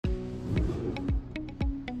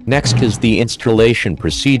Next is the installation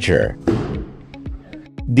procedure.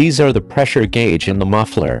 These are the pressure gauge and the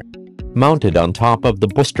muffler, mounted on top of the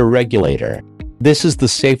booster regulator. This is the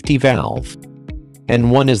safety valve,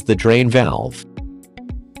 and one is the drain valve.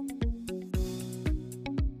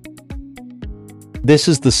 This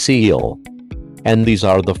is the seal, and these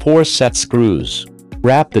are the 4 set screws.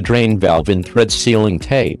 Wrap the drain valve in thread sealing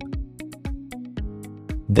tape.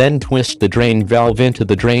 Then twist the drain valve into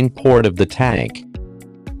the drain port of the tank.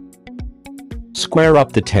 Square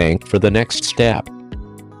up the tank for the next step.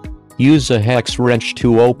 Use a hex wrench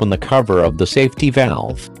to open the cover of the safety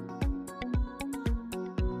valve.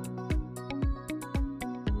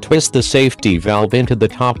 Twist the safety valve into the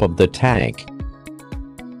top of the tank.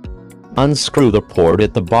 Unscrew the port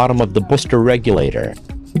at the bottom of the booster regulator.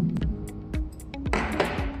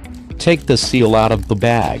 Take the seal out of the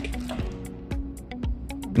bag.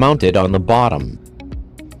 Mount it on the bottom.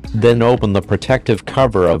 Then open the protective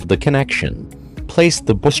cover of the connection. Place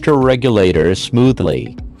the booster regulator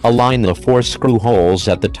smoothly. Align the 4 screw holes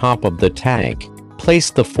at the top of the tank. Place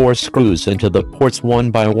the 4 screws into the ports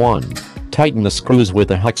one by one. Tighten the screws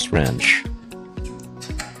with a hex wrench.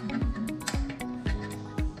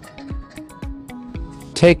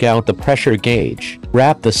 Take out the pressure gauge.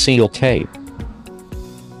 Wrap the seal tape.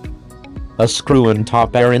 A screw in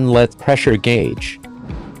top air inlet pressure gauge.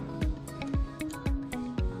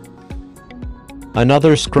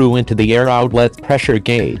 Another screw into the air outlet pressure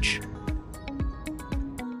gauge.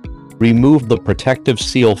 Remove the protective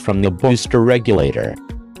seal from the booster regulator.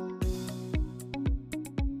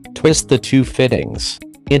 Twist the 2 fittings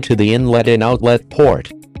into the inlet and outlet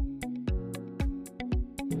port.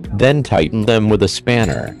 Then tighten them with a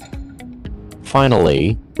spanner.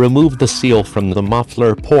 Finally, remove the seal from the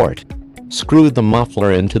muffler port. Screw the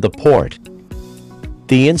muffler into the port.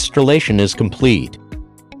 The installation is complete.